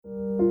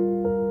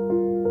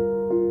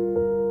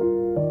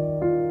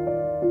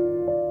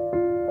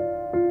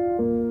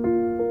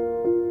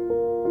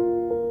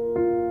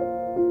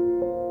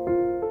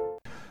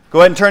Go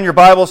ahead and turn your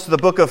Bibles to the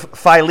book of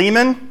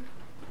Philemon.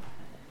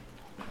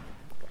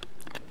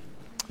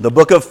 The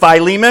book of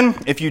Philemon.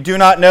 If you do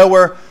not know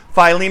where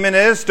Philemon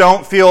is,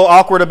 don't feel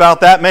awkward about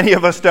that. Many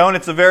of us don't.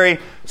 It's a very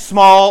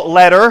small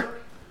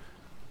letter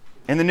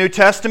in the New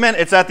Testament.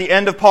 It's at the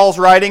end of Paul's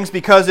writings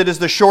because it is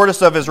the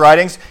shortest of his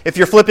writings. If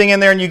you're flipping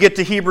in there and you get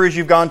to Hebrews,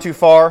 you've gone too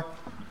far.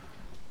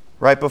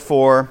 Right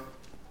before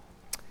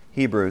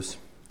Hebrews.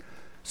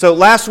 So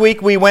last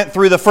week we went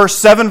through the first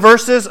 7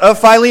 verses of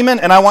Philemon,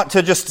 and I want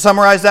to just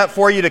summarize that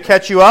for you to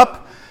catch you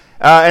up.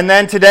 And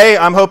then today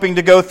I'm hoping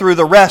to go through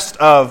the rest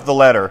of the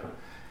letter.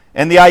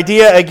 And the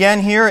idea again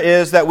here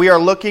is that we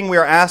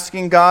are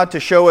asking God to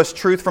show us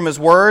truth from His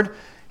Word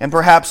and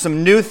perhaps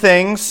some new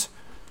things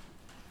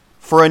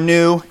for a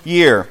new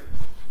year.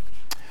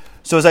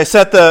 So as I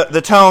set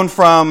the tone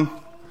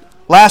from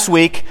last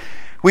week,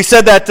 we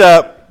said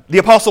that the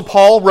Apostle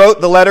Paul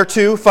wrote the letter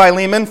to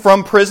Philemon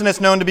from prison.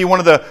 It's known to be one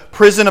of the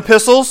prison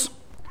epistles.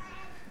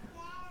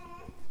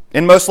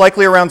 And most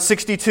likely around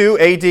 62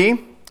 AD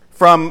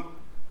from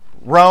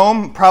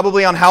Rome,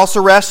 probably on house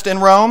arrest in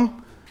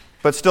Rome,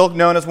 but still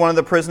known as one of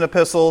the prison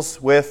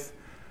epistles with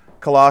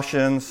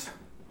Colossians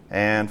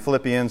and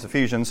Philippians,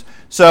 Ephesians.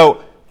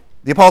 So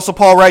the Apostle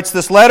Paul writes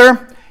this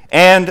letter,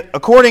 and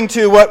according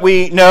to what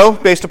we know,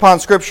 based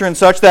upon Scripture and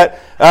such, that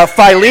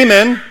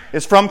Philemon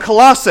is from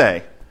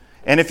Colossae.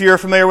 And if you're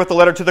familiar with the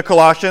letter to the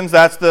Colossians,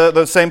 that's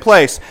the same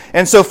place.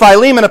 And so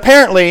Philemon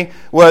apparently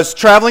was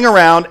traveling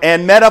around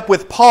and met up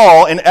with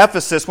Paul in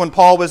Ephesus when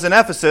Paul was in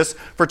Ephesus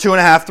for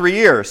 2.5, 3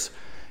 years.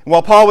 And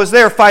while Paul was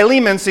there,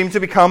 Philemon seemed to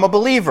become a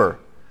believer.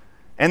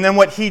 And then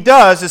what he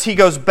does is he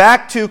goes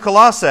back to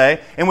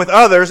Colossae and with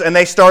others, and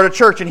they start a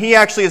church. And he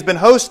actually has been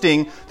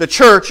hosting the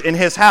church in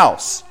his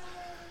house.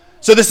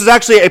 So this is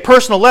actually a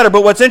personal letter,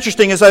 but what's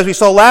interesting is, as we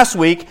saw last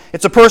week,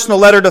 it's a personal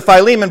letter to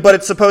Philemon, but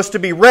it's supposed to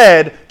be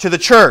read to the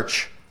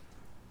church.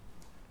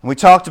 And we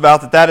talked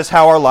about that is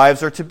how our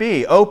lives are to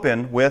be,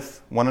 open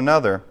with one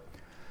another.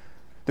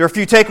 There are a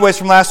few takeaways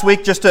from last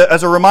week, just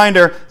as a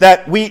reminder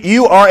that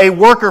you are a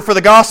worker for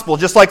the gospel.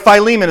 Just like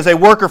Philemon is a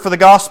worker for the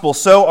gospel,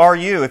 so are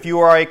you. If you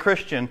are a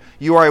Christian,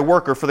 you are a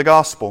worker for the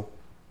gospel.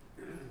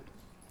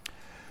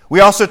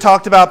 We also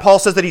talked about, Paul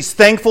says that he's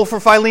thankful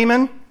for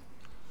Philemon.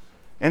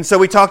 And so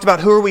we talked about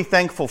who are we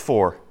thankful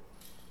for.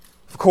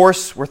 Of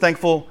course, we're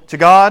thankful to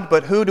God,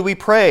 but who do we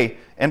pray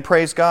and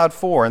praise God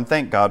for and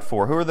thank God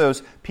for? Who are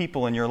those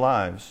people in your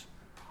lives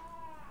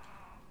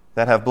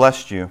that have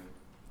blessed you?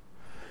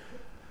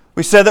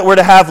 We said that we're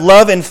to have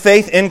love and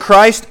faith in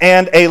Christ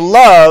and a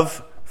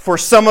love for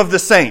some of the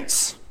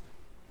saints.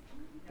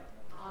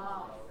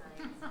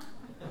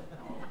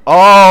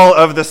 All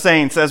of the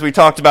saints, as we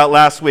talked about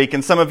last week.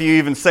 And some of you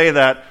even say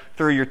that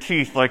through your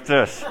teeth like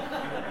this.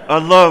 A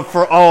love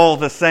for all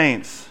the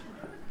saints.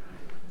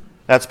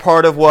 That's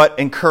part of what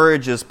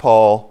encourages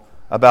Paul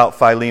about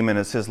Philemon,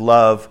 is his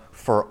love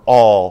for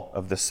all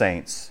of the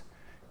saints,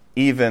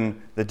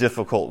 even the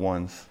difficult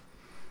ones.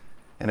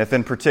 And if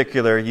in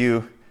particular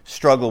you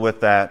struggle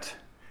with that,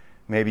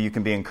 maybe you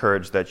can be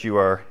encouraged that you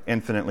are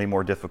infinitely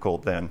more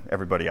difficult than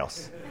everybody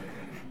else.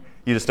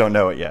 You just don't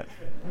know it yet.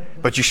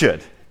 But you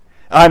should.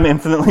 I'm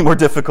infinitely more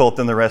difficult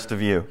than the rest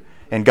of you.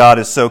 And God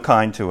is so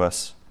kind to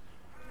us.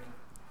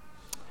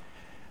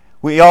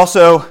 We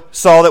also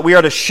saw that we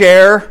are to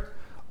share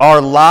our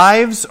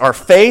lives, our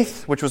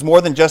faith, which was more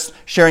than just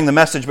sharing the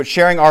message, but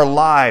sharing our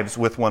lives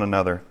with one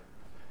another.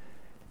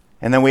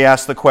 And then we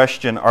asked the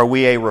question, are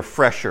we a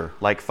refresher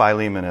like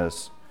Philemon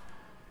is?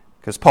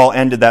 Because Paul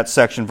ended that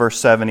section, verse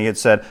 7, he had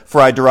said, "For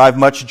I derive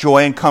much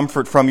joy and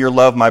comfort from your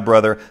love, my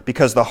brother,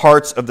 because the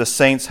hearts of the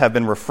saints have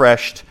been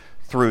refreshed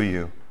through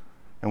you."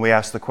 And we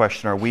asked the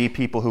question, are we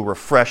people who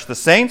refresh the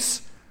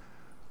saints,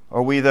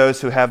 or are we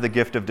those who have the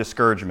gift of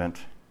discouragement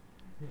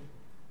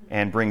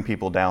and bring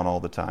people down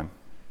all the time?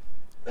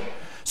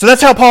 So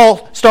that's how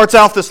Paul starts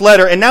out this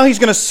letter, and now he's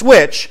going to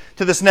switch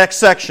to this next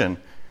section.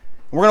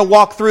 We're going to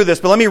walk through this,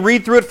 but let me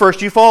read through it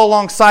first. You follow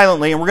along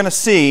silently, and we're going to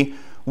see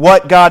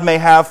what God may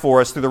have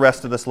for us through the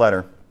rest of this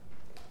letter.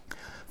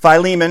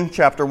 Philemon,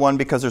 chapter 1,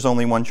 because there's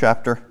only one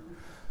chapter,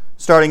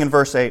 starting in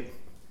verse 8.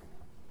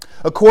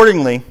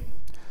 "Accordingly,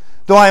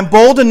 though I am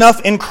bold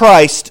enough in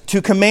Christ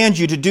to command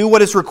you to do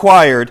what is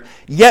required,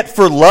 yet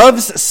for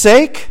love's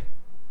sake,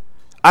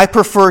 I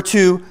prefer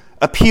to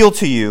appeal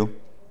to you.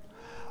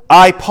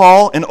 I,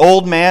 Paul, an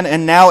old man,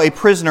 and now a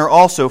prisoner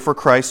also for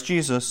Christ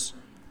Jesus.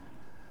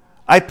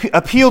 I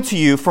appeal to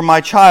you for my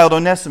child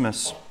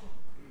Onesimus,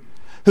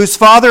 whose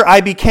father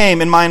I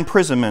became in my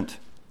imprisonment.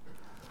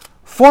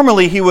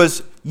 Formerly he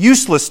was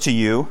useless to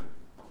you,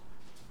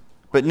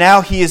 but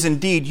now he is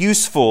indeed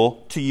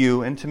useful to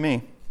you and to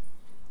me.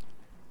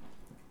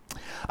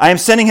 I am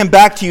sending him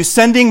back to you,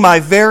 sending my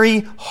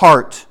very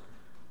heart.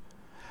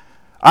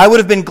 I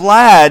would have been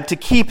glad to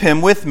keep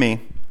him with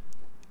me,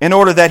 in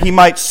order that he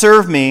might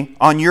serve me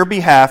on your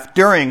behalf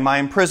during my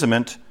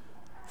imprisonment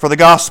for the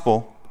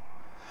gospel.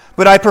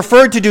 But I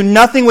preferred to do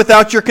nothing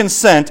without your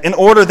consent, in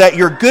order that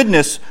your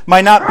goodness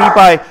might not be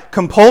by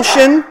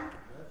compulsion,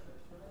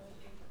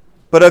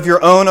 but of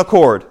your own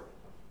accord.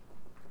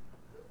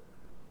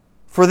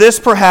 For this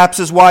perhaps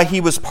is why he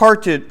was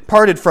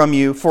parted from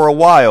you for a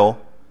while,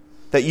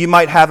 that you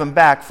might have him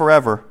back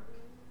forever.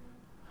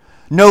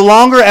 No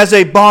longer as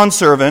a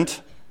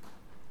bondservant,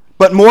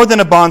 but more than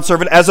a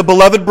bondservant, as a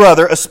beloved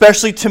brother,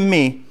 especially to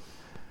me,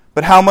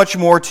 but how much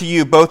more to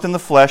you, both in the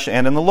flesh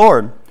and in the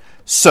Lord.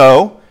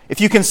 So,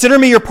 if you consider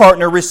me your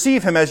partner,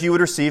 receive him as you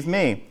would receive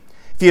me.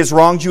 If he has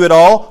wronged you at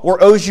all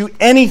or owes you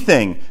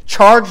anything,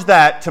 charge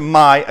that to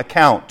my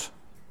account.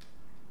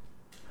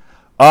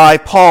 I,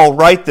 Paul,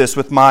 write this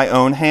with my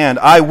own hand.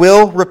 I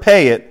will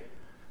repay it,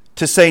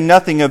 to say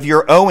nothing of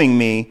your owing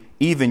me,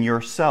 even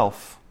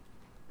yourself.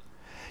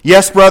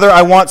 Yes, brother,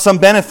 I want some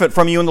benefit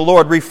from you in the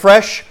Lord.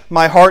 Refresh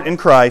my heart in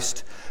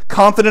Christ.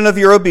 Confident of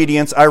your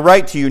obedience, I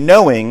write to you,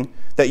 knowing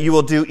that you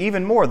will do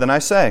even more than I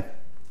say.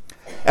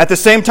 At the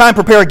same time,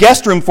 prepare a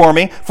guest room for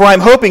me, for I am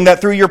hoping that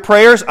through your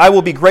prayers I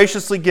will be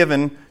graciously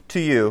given to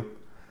you.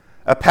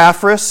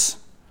 Epaphras,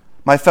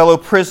 my fellow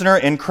prisoner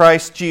in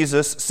Christ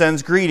Jesus,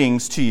 sends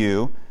greetings to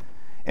you,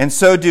 and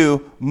so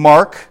do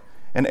Mark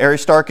and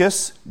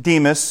Aristarchus,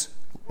 Demas,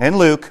 and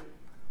Luke,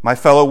 my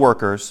fellow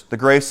workers. The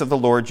grace of the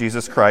Lord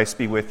Jesus Christ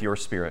be with your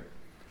spirit.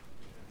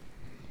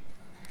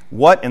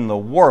 What in the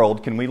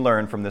world can we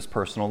learn from this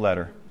personal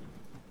letter?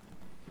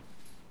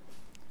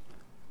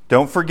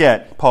 Don't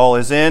forget, Paul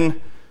is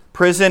in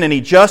prison, and he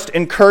just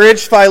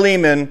encouraged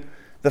Philemon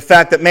the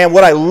fact that, man,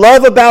 what I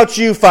love about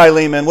you,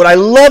 Philemon, what I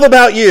love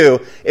about you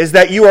is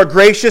that you are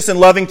gracious and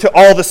loving to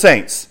all the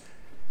saints.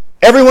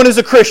 Everyone who's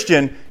a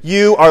Christian,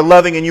 you are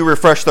loving and you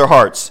refresh their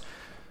hearts.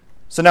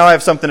 So now I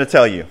have something to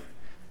tell you.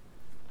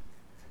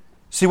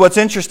 See, what's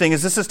interesting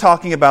is this is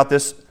talking about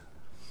this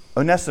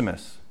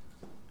Onesimus.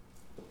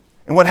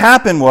 And what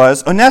happened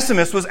was,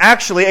 Onesimus was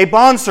actually a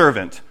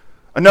bondservant.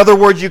 Another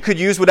word you could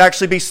use would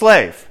actually be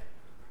slave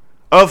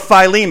of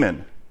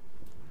Philemon.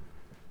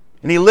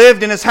 And he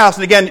lived in his house.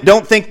 And again,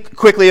 don't think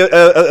quickly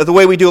the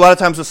way we do a lot of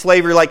times with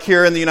slavery, like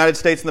here in the United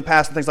States in the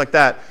past and things like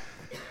that.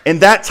 In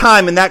that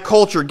time, in that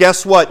culture,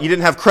 guess what? You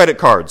didn't have credit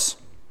cards.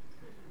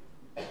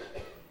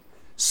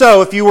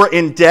 So if you were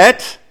in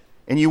debt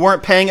and you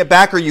weren't paying it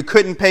back or you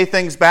couldn't pay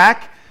things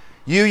back,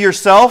 you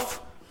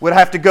yourself would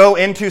have to go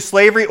into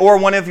slavery, or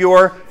one of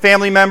your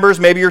family members,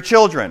 maybe your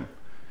children.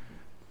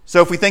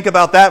 So if we think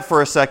about that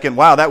for a second,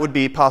 wow, that would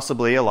be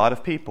possibly a lot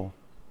of people.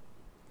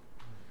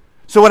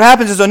 So what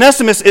happens is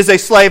Onesimus is a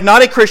slave,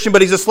 not a Christian,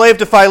 but he's a slave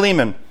to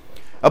Philemon,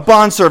 a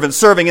bondservant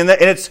serving. And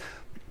it's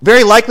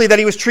very likely that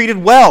he was treated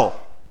well,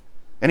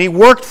 and he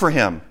worked for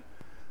him.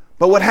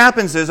 But what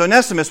happens is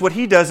Onesimus, what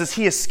he does is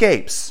he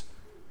escapes.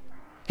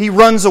 He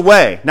runs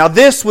away. Now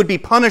this would be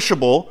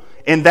punishable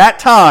in that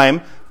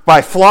time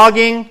by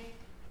flogging,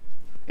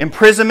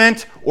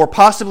 imprisonment, or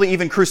possibly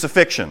even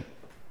crucifixion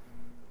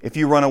if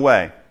you run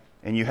away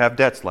and you have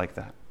debts like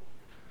that.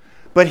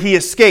 But he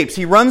escapes.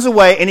 He runs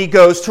away and he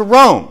goes to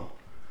Rome.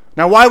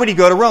 Now, why would he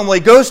go to Rome? Well,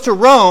 he goes to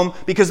Rome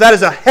because that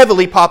is a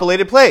heavily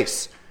populated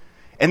place.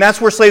 And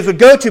that's where slaves would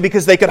go to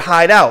because they could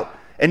hide out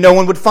and no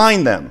one would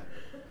find them.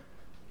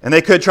 And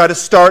they could try to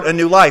start a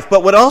new life.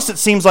 But what else it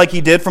seems like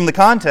he did from the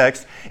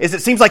context is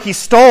it seems like he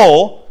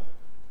stole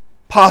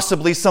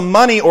possibly some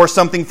money or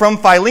something from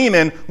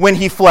Philemon when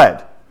he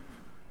fled.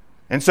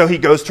 And so he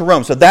goes to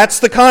Rome. So that's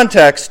the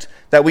context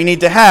that we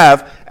need to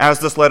have as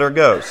this letter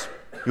goes.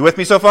 You with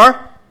me so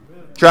far?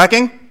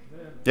 Tracking?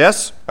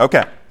 Yes?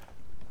 Okay.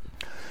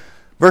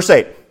 Verse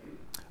 8.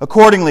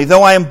 Accordingly,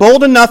 though I am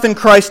bold enough in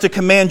Christ to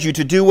command you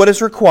to do what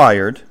is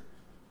required,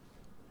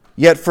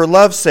 yet for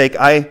love's sake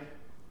I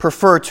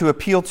prefer to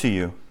appeal to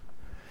you.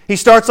 He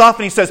starts off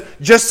and he says,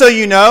 just so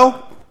you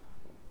know,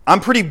 I'm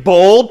pretty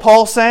bold,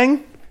 Paul's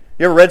saying.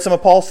 You ever read some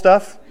of Paul's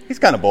stuff? He's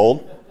kind of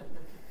bold.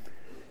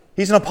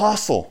 He's an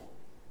apostle.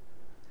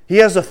 He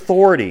has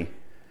authority.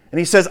 And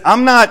he says,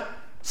 I'm not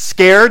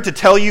scared to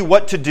tell you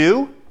what to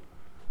do.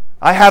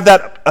 I have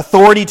that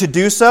authority to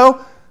do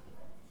so.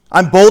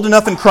 I'm bold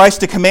enough in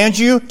Christ to command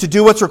you to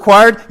do what's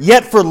required.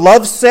 Yet for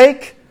love's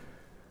sake,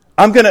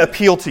 I'm going to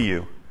appeal to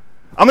you.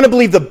 I'm going to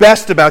believe the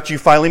best about you,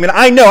 Philemon.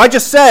 I know. I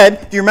just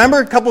said, do you remember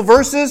a couple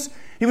verses?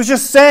 He was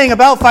just saying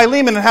about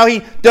Philemon and how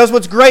he does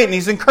what's great, and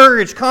he's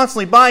encouraged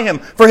constantly by him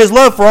for his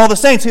love for all the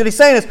saints. What he's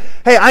saying is,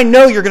 hey, I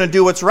know you're going to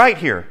do what's right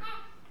here.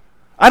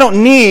 I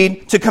don't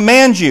need to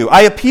command you.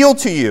 I appeal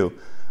to you.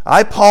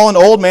 I, Paul, an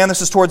old man,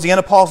 this is towards the end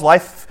of Paul's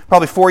life,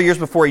 probably 4 years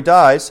before he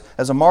dies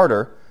as a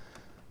martyr,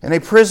 and a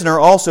prisoner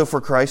also for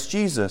Christ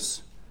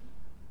Jesus.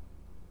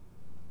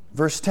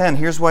 Verse 10,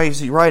 here's why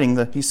he's writing.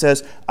 He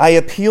says, I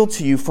appeal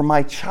to you for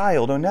my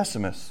child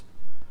Onesimus,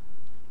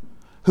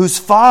 whose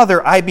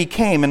father I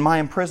became in my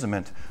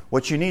imprisonment.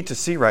 What you need to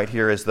see right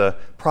here is the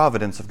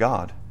providence of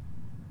God.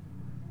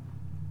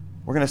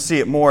 We're going to see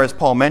it more as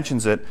Paul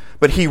mentions it.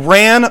 But he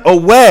ran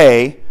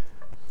away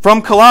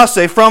from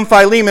Colossae, from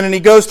Philemon, and he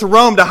goes to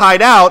Rome to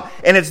hide out,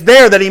 and it's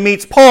there that he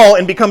meets Paul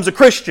and becomes a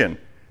Christian.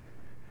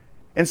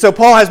 And so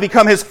Paul has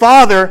become his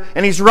father,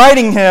 and he's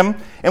writing him,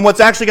 and what's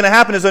actually going to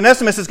happen is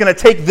Onesimus is going to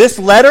take this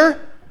letter,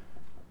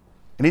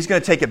 and he's going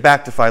to take it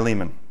back to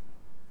Philemon.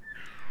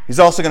 He's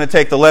also going to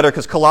take the letter,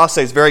 because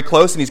Colossae is very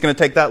close, and he's going to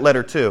take that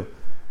letter too.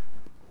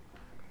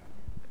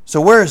 So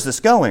where is this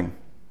going?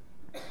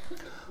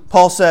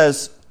 Paul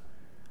says,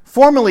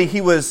 formerly he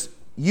was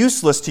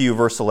useless to you,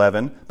 verse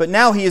 11, but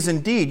now he is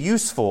indeed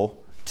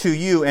useful to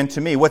you and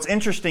to me. What's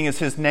interesting is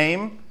his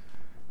name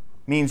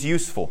means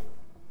useful.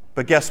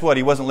 But guess what?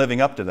 He wasn't living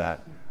up to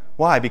that.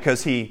 Why?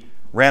 Because he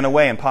ran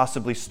away and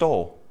possibly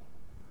stole.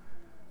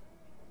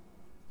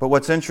 But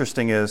what's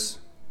interesting is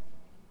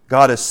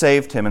God has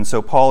saved him, and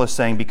so Paul is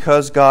saying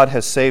because God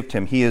has saved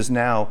him, he is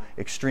now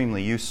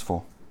extremely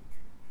useful.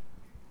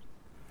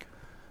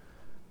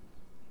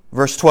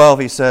 Verse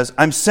 12, he says,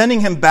 I'm sending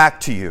him back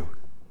to you,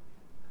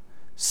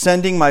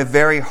 sending my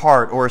very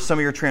heart, or some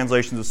of your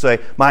translations will say,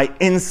 my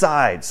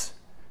insides.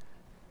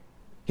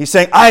 He's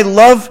saying, I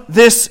love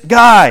this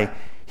guy.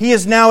 He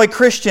is now a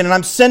Christian, and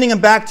I'm sending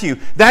him back to you.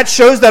 That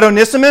shows that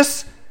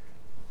Onesimus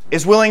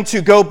is willing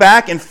to go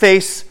back and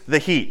face the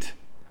heat.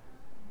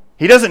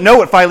 He doesn't know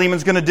what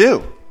Philemon's going to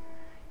do.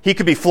 He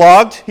could be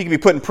flogged, he could be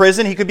put in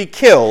prison, he could be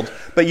killed,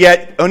 but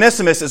yet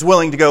Onesimus is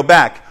willing to go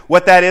back.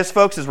 What that is,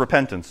 folks, is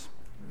repentance.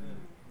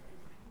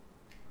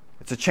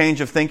 It's a change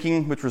of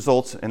thinking which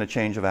results in a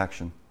change of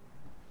action.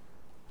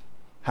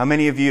 How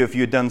many of you, if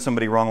you had done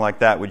somebody wrong like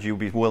that, would you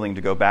be willing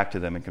to go back to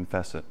them and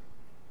confess it?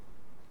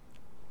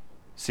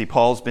 See,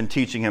 Paul's been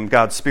teaching him,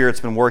 God's Spirit's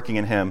been working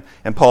in him,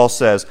 and Paul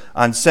says,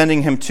 I'm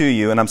sending him to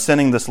you, and I'm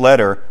sending this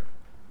letter.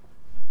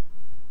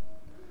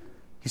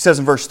 He says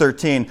in verse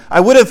 13, I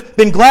would have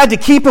been glad to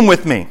keep him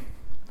with me.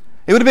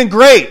 It would have been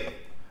great.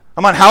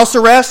 I'm on house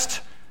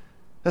arrest.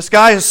 This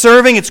guy is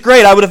serving. It's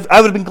great. I would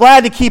have been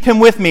glad to keep him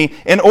with me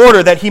in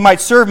order that he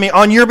might serve me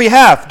on your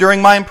behalf during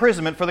my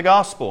imprisonment for the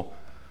gospel.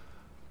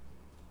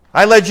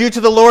 I led you to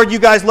the Lord. You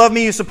guys love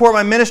me. You support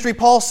my ministry,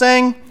 Paul's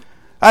saying.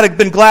 I'd have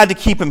been glad to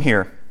keep him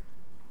here.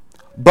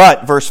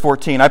 But, verse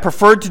 14, I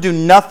preferred to do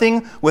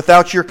nothing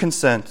without your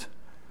consent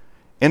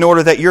in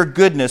order that your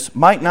goodness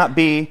might not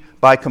be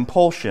by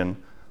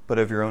compulsion, but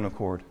of your own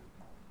accord.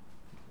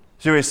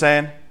 See what he's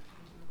saying?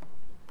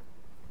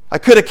 I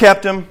could have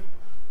kept him.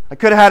 I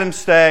could have had him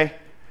stay.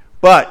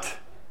 But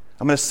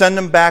I'm going to send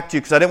him back to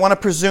you because I didn't want to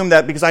presume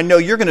that because I know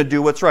you're going to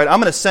do what's right. I'm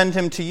going to send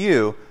him to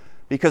you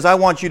because I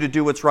want you to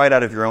do what's right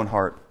out of your own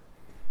heart.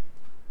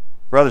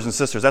 Brothers and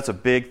sisters, that's a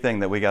big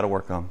thing that we got to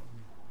work on.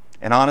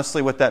 And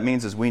honestly, what that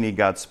means is we need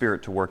God's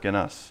Spirit to work in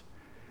us.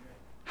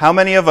 How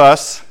many of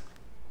us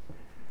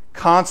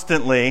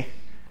constantly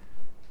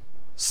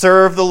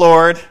serve the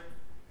Lord,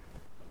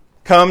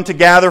 come to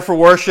gather for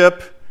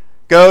worship,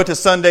 go to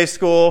Sunday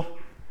school,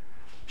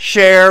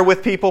 share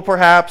with people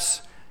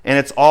perhaps, and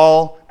it's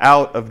all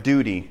out of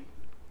duty,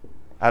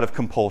 out of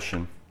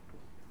compulsion,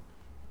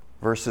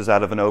 versus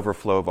out of an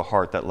overflow of a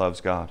heart that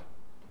loves God?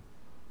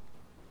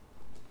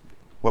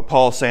 What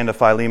Paul's saying to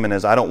Philemon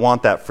is, I don't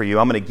want that for you.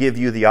 I'm going to give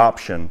you the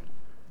option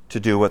to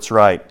do what's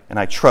right, and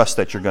I trust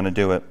that you're going to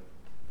do it.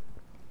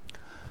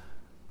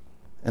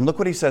 And look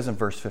what he says in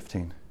verse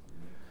 15.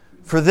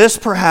 For this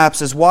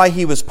perhaps is why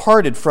he was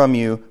parted from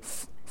you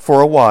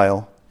for a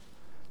while,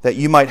 that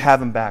you might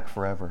have him back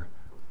forever.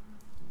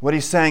 What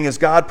he's saying is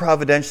God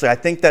providentially, I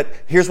think that,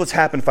 here's what's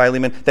happened,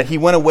 Philemon, that he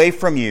went away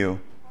from you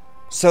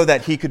so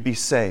that he could be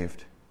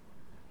saved.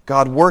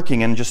 God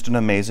working in just an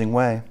amazing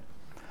way.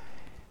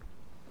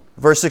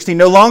 Verse 16,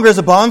 no longer as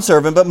a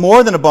bondservant, but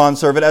more than a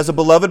bondservant, as a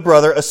beloved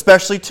brother,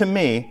 especially to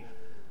me,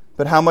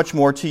 but how much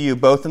more to you,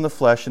 both in the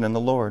flesh and in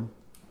the Lord.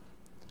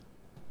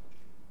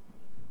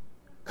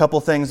 A couple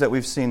things that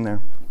we've seen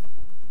there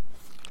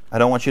I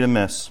don't want you to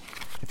miss.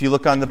 If you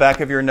look on the back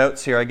of your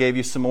notes here, I gave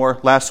you some more.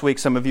 Last week,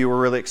 some of you were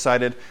really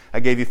excited.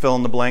 I gave you fill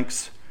in the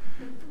blanks.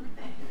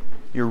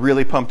 You're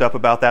really pumped up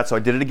about that, so I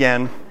did it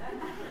again.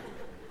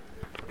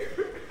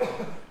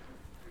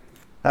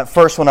 That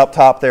first one up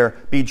top there,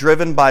 be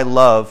driven by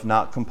love,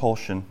 not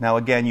compulsion. Now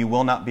again, you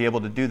will not be able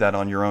to do that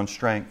on your own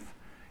strength.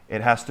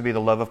 It has to be the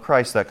love of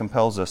Christ that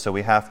compels us, so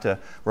we have to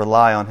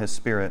rely on His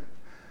Spirit.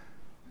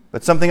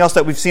 But something else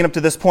that we've seen up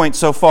to this point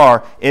so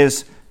far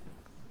is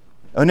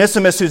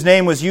Onesimus, whose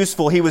name was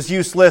useful, he was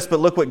useless, but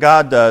look what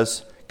God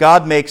does.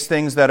 God makes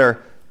things that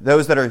are,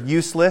 those that are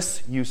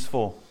useless,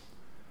 useful.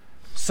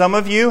 Some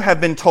of you have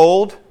been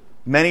told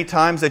many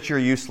times that you're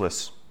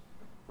useless.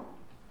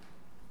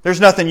 There's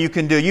nothing you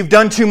can do. You've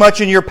done too much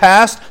in your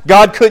past.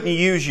 God couldn't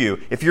use you.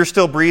 If you're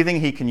still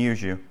breathing, He can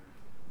use you.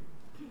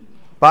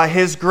 By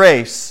His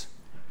grace,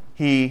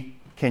 He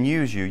can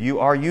use you. You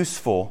are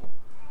useful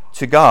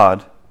to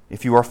God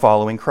if you are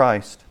following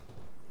Christ.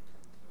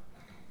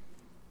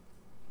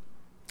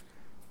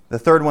 The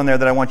third one there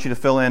that I want you to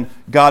fill in,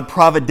 God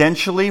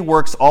providentially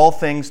works all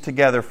things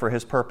together for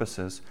His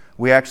purposes.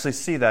 We actually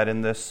see that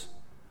in this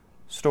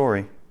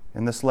story,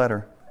 in this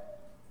letter.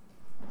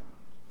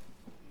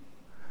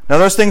 Now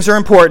those things are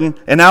important,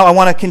 and now I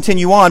want to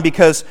continue on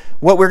because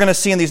what we're going to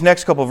see in these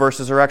next couple of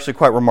verses are actually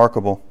quite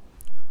remarkable.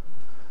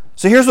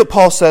 So here's what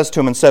Paul says to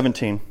him in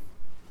 17.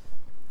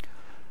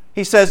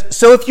 He says,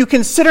 so if you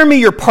consider me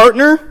your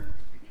partner,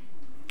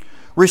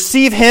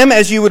 receive him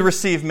as you would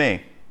receive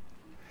me.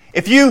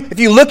 If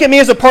you look at me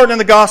as a partner in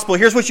the gospel,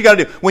 here's what you got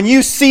to do. When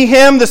you see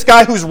him, this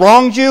guy who's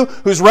wronged you,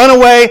 who's run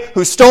away,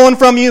 who's stolen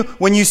from you,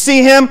 when you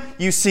see him,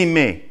 you see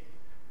me.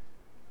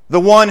 the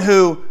one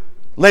who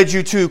led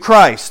you to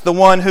Christ, the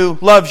one who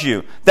loves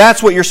you.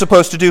 That's what you're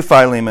supposed to do,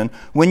 Philemon.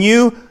 When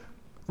you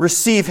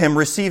receive him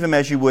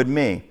as you would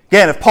me.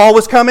 Again, if Paul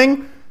was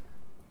coming,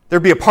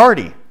 there'd be a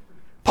party.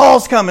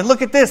 Paul's coming.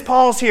 Look at this.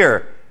 Paul's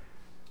here.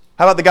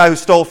 How about the guy who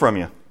stole from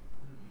you?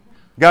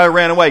 The guy who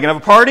ran away. You going to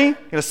have a party? You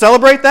going to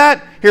celebrate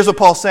that? Here's what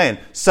Paul's saying.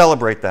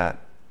 Celebrate that.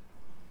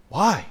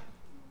 Why?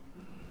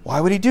 Why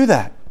would he do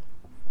that?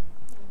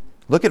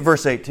 Look at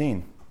verse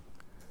 18.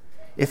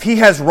 If he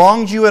has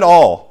wronged you at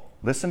all,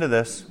 listen to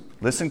this.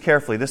 Listen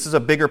carefully. This is a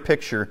bigger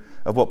picture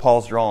of what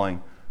Paul's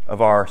drawing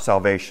of our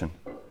salvation.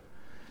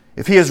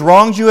 If he has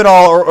wronged you at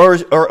all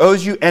or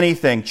owes you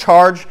anything,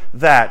 charge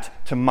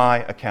that to my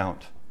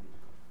account.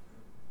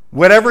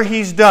 Whatever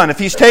he's done, if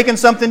he's taken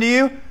something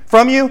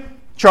from you,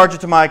 charge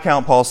it to my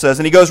account, Paul says.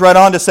 And he goes right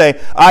on to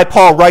say, I,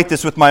 Paul, write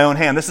this with my own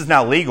hand. This is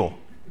now legal.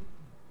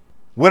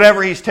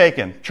 Whatever he's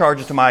taken, charge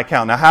it to my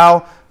account.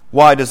 Now,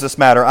 why does this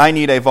matter? I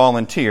need a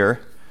volunteer.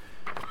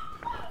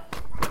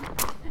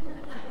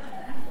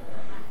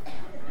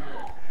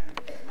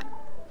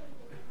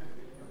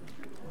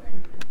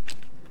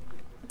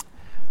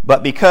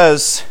 But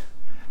because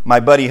my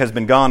buddy has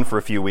been gone for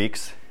a few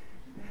weeks,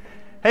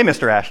 hey,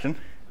 Mr. Ashton,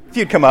 if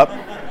you'd come up. I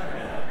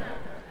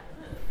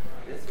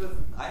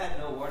had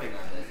no warning on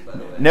this, by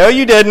the way. No,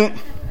 you didn't.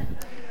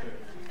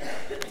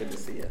 Good to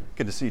see you.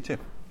 Good to see you, too.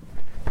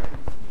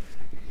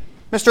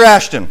 Mr.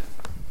 Ashton,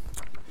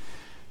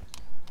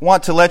 I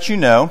want to let you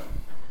know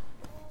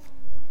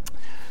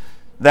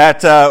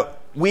that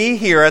we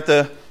here at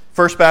the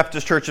First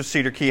Baptist Church of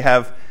Cedar Key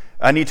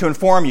I need to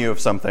inform you of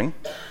something.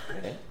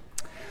 Okay.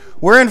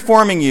 We're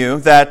informing you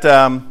that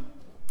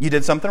you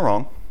did something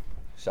wrong.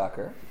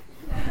 Shocker.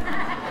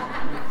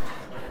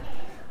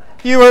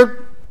 You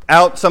were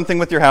out something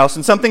with your house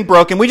and something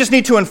broke, and we just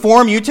need to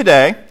inform you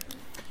today,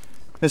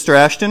 Mr.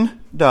 Ashton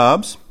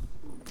Dobbs,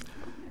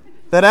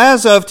 that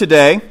as of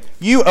today,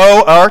 you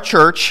owe our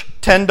church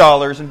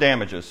 $10 in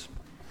damages.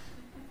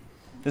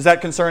 Is that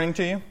concerning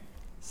to you?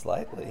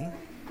 Slightly.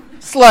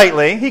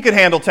 Slightly. He could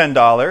handle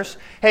 $10.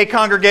 Hey,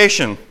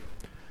 congregation,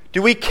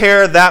 do we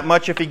care that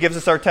much if he gives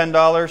us our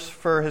 $10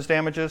 for his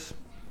damages?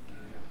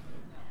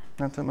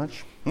 Not that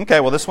much? Okay,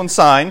 well, this one's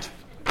signed.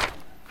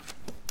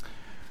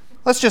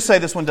 Let's just say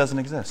this one doesn't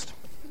exist.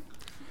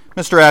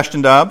 Mr.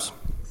 Ashton Dobbs.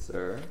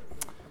 Sir.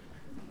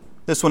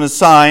 This one is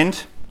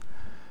signed.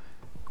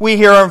 We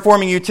here are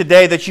informing you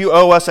today that you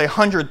owe us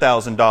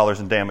 $100,000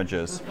 in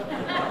damages.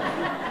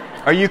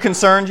 Are you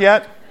concerned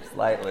yet?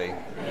 Slightly.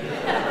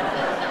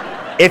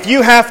 If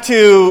you have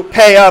to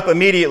pay up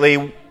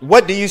immediately,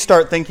 what do you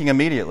start thinking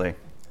immediately?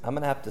 I'm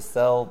going to have to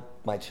sell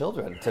my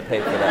children to pay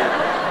for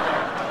that.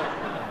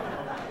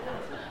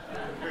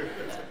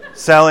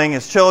 Selling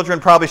his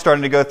children, probably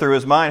starting to go through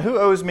his mind. Who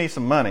owes me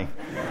some money?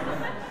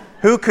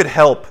 Who could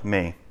help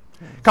me?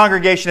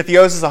 Congregation, if he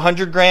owes us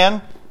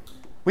 $100,000,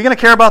 we going to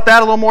care about that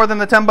a little more than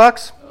the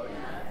 $10?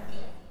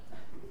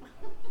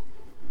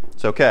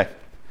 It's okay.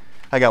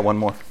 I got one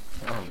more.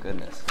 Oh,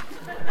 goodness.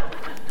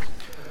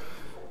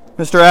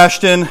 Mr.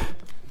 Ashton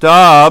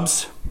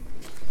Dobbs.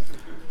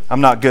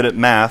 I'm not good at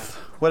math.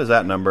 What is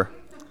that number?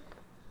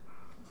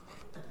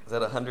 Is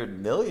that $100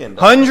 million?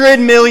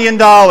 $100 million.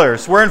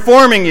 We're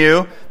informing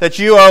you that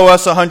you owe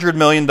us $100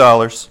 million.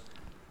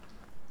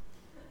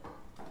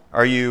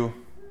 Are you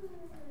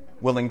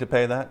willing to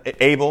pay that?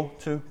 Able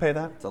to pay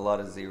that? It's a lot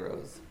of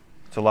zeros.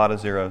 It's a lot of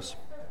zeros.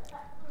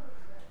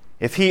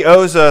 If he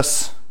owes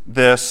us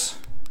this,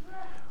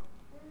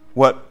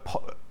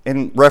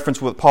 in reference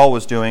to what Paul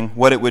was doing,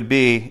 what it would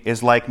be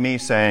is like me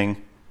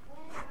saying,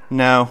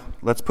 no,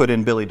 let's put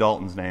in Billy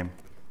Dalton's name.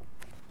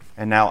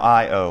 And now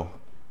I owe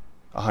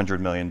 $100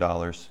 million.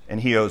 And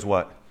he owes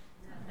what?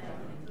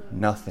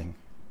 Nothing.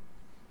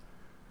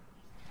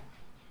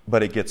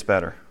 But it gets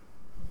better.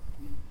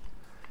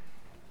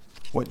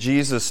 What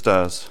Jesus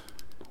does,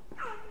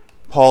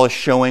 Paul is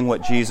showing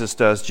what Jesus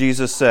does.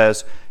 Jesus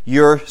says,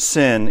 your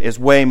sin is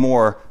way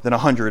more than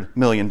 $100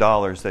 million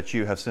that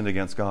you have sinned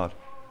against God.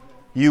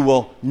 You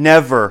will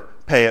never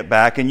pay it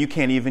back, and you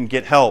can't even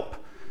get help.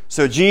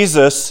 So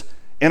Jesus,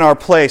 in our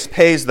place,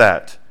 pays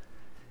that.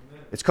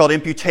 It's called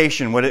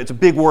imputation. It's a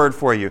big word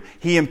for you.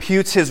 He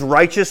imputes his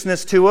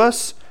righteousness to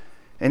us,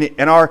 and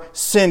our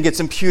sin gets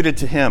imputed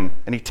to him,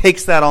 and he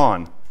takes that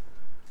on.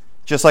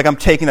 Just like I'm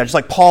taking that, just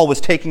like Paul was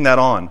taking that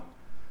on.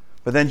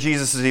 But then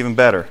Jesus is even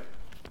better.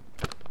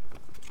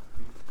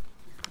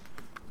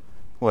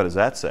 What does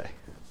that say?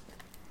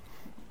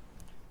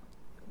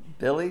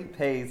 Billy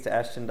pays to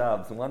Ashton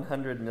Dobbs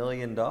 $100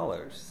 million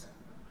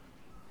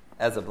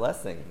as a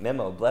blessing.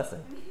 Memo,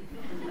 blessing.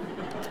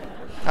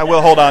 I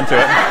will hold on to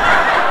it.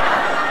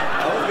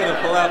 I was going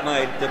to pull out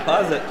my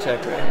deposit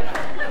check.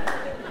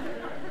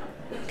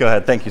 Go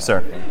ahead. Thank you,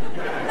 sir.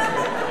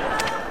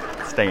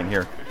 Staying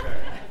here.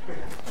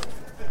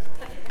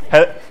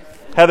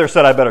 Heather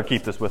said I better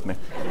keep this with me.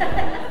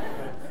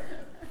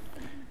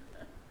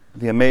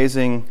 The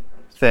amazing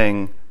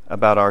thing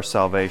about our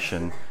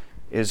salvation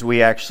is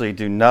we actually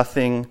do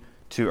nothing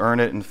to earn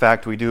it. In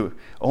fact,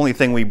 only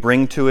thing we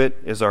bring to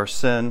it is our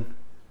sin,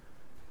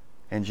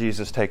 and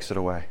Jesus takes it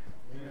away.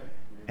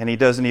 And he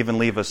doesn't even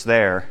leave us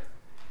there.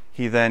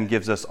 He then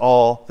gives us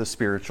all the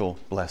spiritual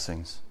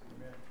blessings.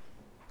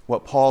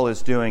 What Paul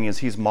is doing is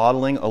he's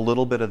modeling a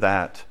little bit of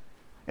that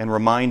and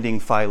reminding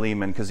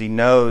Philemon, because he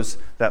knows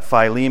that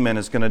Philemon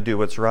is going to do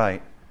what's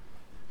right.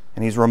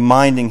 And he's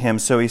reminding him.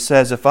 So he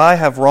says, if I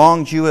have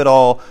wronged you at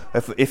all,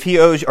 if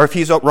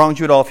he's wronged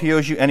you at all, if he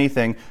owes you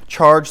anything,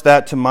 charge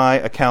that to my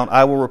account.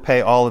 I will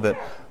repay all of it.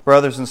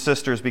 Brothers and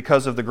sisters,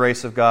 because of the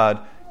grace of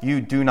God,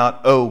 you do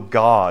not owe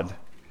God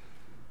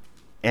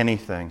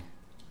anything,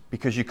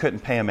 because you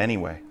couldn't pay him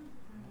anyway.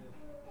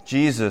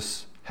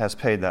 Jesus has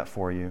paid that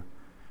for you.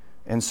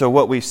 And so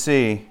what we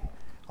see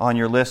on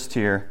your list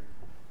here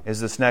is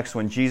this next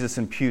one. Jesus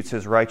imputes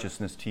his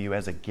righteousness to you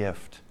as a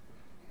gift.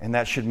 And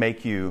that should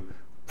make you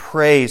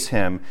praise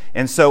him.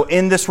 And so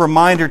in this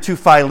reminder to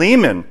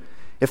Philemon,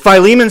 if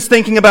Philemon's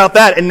thinking about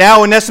that and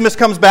now Onesimus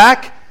comes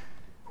back,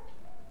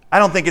 I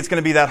don't think it's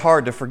going to be that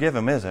hard to forgive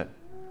him, is it?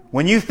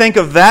 When you think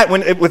of that,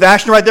 with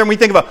Ashton right there, when we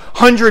think of a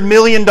 $100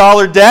 million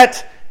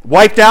debt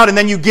wiped out and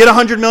then you get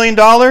 $100 million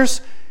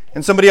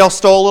and somebody else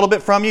stole a little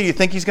bit from you, you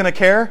think he's going to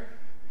care?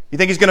 You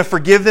think he's going to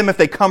forgive them if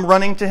they come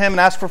running to him and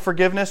ask for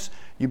forgiveness?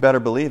 You better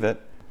believe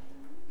it.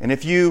 And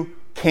if you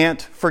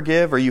can't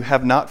forgive or you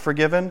have not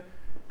forgiven,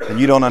 then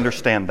you don't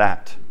understand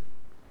that. Does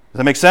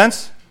that make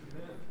sense?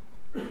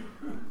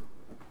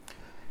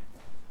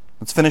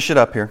 Let's finish it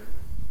up here.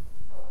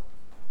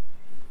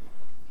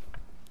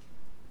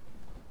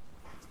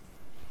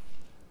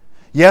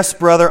 Yes,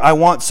 brother, I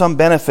want some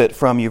benefit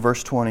from you,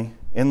 verse 20,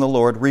 in the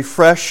Lord.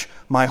 Refresh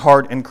my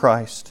heart in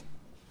Christ.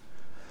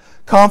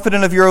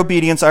 Confident of your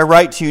obedience, I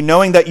write to you,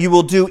 knowing that you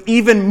will do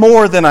even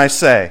more than I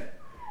say.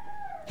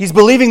 He's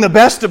believing the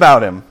best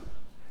about him.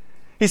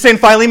 He's saying,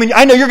 Philemon,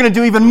 I know you're going to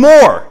do even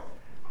more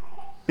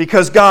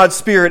because God's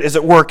Spirit is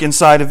at work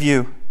inside of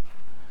you.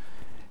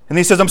 And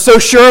he says, I'm so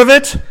sure of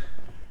it.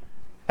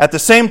 At the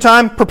same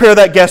time, prepare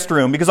that guest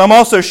room, because I'm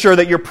also sure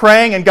that you're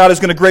praying and God is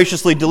going to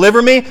graciously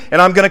deliver me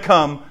and I'm going to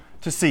come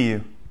to see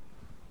you.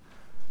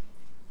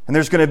 And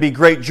there's going to be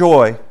great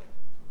joy.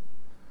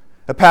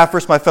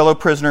 Epaphras, my fellow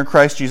prisoner in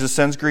Christ Jesus,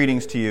 sends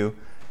greetings to you,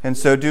 and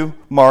so do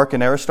Mark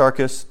and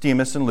Aristarchus,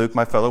 Demas and Luke,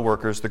 my fellow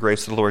workers. The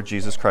grace of the Lord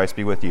Jesus Christ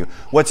be with you.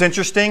 What's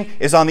interesting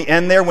is on the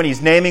end there, when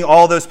he's naming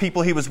all those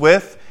people he was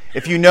with,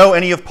 if you know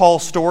any of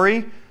Paul's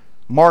story,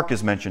 Mark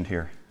is mentioned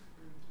here.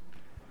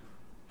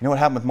 You know what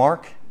happened with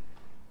Mark?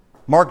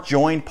 Mark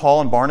joined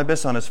Paul and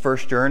Barnabas on his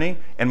first journey,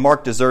 and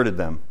Mark deserted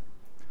them.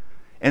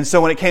 And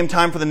so when it came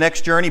time for the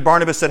next journey,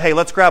 Barnabas said, hey,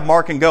 let's grab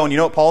Mark and go. And you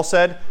know what Paul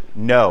said?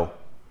 No.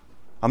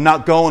 I'm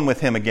not going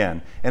with him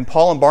again. And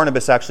Paul and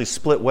Barnabas actually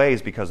split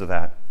ways because of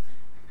that.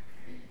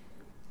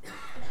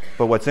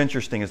 But what's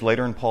interesting is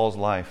later in Paul's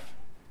life,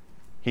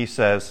 he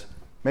says,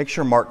 make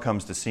sure Mark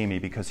comes to see me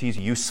because he's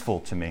useful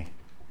to me.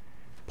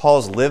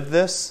 Paul's lived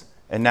this,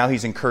 and now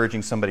he's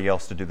encouraging somebody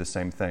else to do the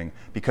same thing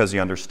because he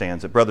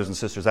understands it. Brothers and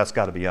sisters, that's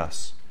got to be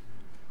us.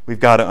 We've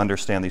got to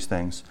understand these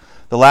things.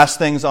 The last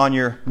things on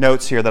your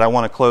notes here that I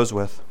want to close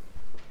with.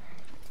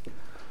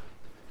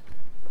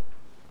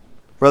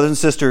 Brothers and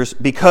sisters,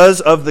 because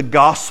of the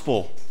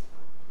gospel,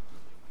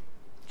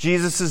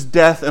 Jesus'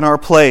 death in our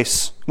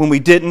place when we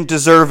didn't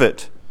deserve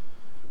it,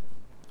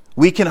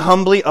 we can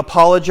humbly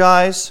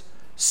apologize,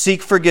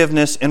 seek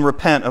forgiveness, and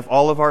repent of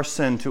all of our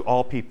sin to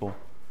all people.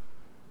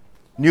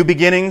 New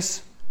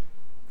beginnings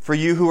for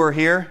you who are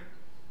here.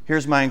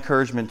 Here's my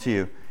encouragement to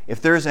you.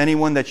 If there's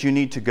anyone that you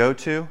need to go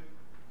to,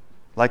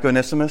 like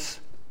Onesimus,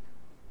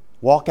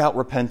 walk out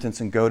repentance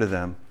and go to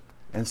them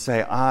and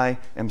say, I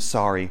am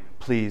sorry,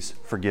 please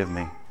forgive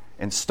me.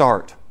 And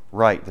start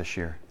right this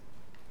year.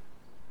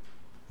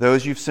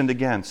 Those you've sinned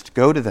against,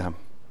 go to them.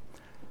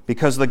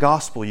 Because of the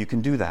gospel, you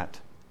can do that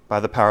by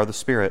the power of the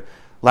Spirit.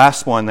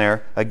 Last one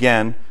there,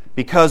 again,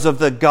 because of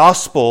the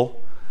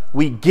gospel,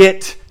 we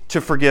get to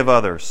forgive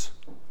others.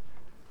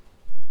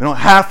 We don't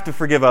have to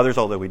forgive others,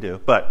 although we do.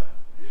 But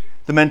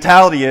the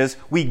mentality is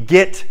we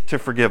get to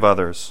forgive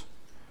others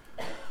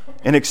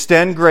and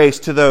extend grace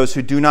to those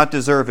who do not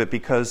deserve it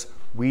because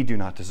we do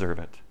not deserve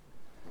it.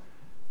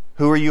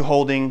 Who are you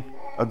holding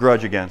a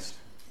grudge against?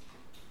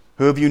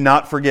 Who have you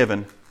not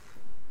forgiven?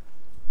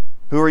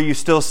 Who are you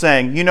still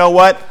saying, you know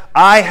what?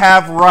 I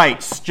have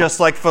rights, just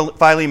like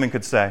Philemon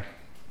could say.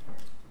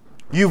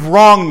 You've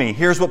wronged me.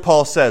 Here's what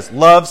Paul says.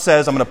 Love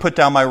says, I'm going to put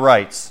down my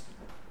rights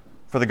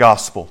for the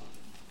gospel.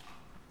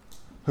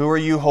 Who are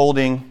you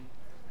holding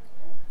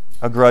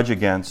a grudge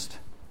against?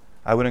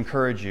 I would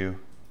encourage you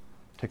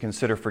to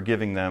consider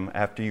forgiving them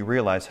after you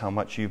realize how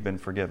much you've been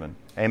forgiven.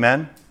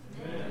 Amen?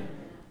 Amen.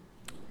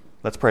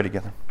 Let's pray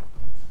together.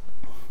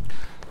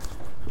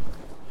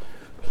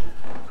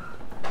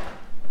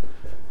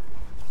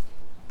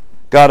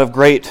 God of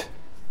great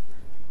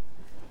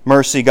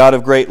mercy, God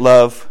of great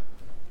love,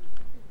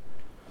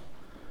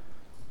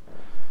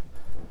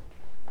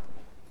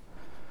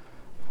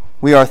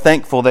 we are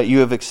thankful that you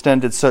have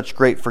extended such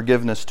great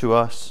forgiveness to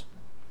us.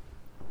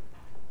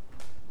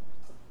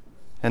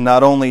 And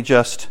not only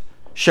just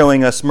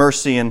showing us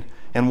mercy and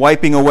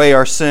wiping away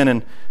our sin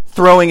and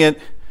throwing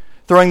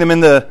them in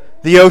the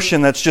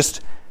ocean that's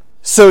just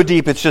so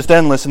deep it's just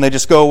endless and they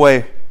just go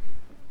away.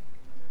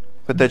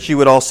 But that you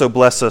would also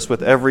bless us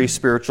with every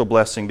spiritual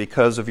blessing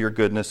because of your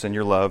goodness and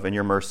your love and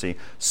your mercy,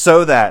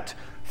 so that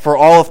for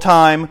all of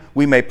time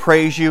we may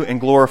praise you and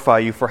glorify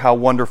you for how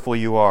wonderful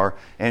you are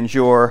and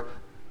your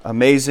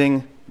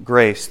amazing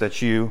grace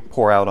that you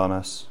pour out on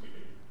us.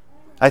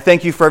 I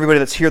thank you for everybody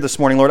that's here this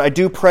morning, Lord. I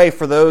do pray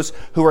for those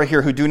who are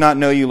here who do not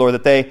know you, Lord,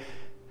 that they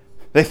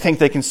think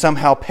they can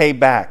somehow pay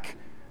back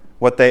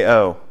what they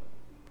owe.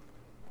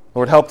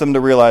 Lord, help them to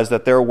realize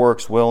that their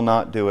works will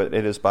not do it.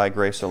 It is by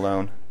grace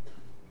alone.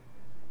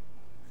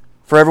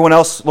 For everyone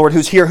else, Lord,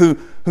 who's here who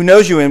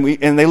knows you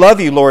and they love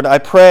you, Lord, I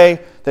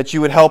pray that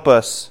you would help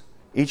us,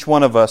 each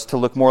one of us, to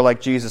look more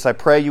like Jesus. I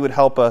pray you would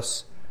help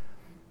us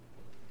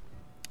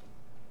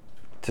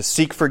to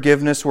seek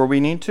forgiveness where we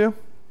need to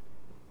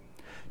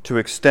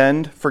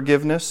extend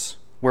forgiveness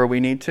where we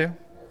need to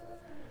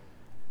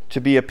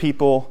be a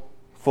people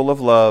full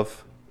of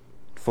love,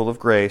 full of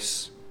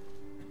grace,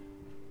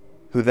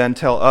 who then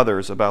tell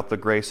others about the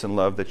grace and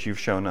love that you've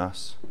shown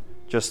us,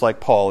 just like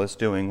Paul is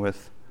doing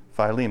with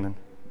Philemon.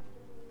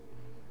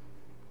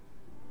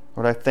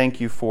 Lord, I thank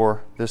you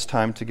for this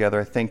time together.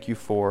 I thank you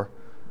for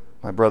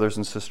my brothers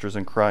and sisters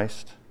in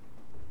Christ.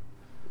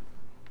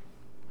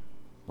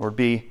 Lord,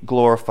 be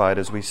glorified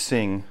as we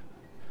sing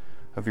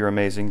of your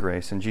amazing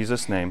grace. In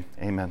Jesus' name,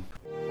 amen.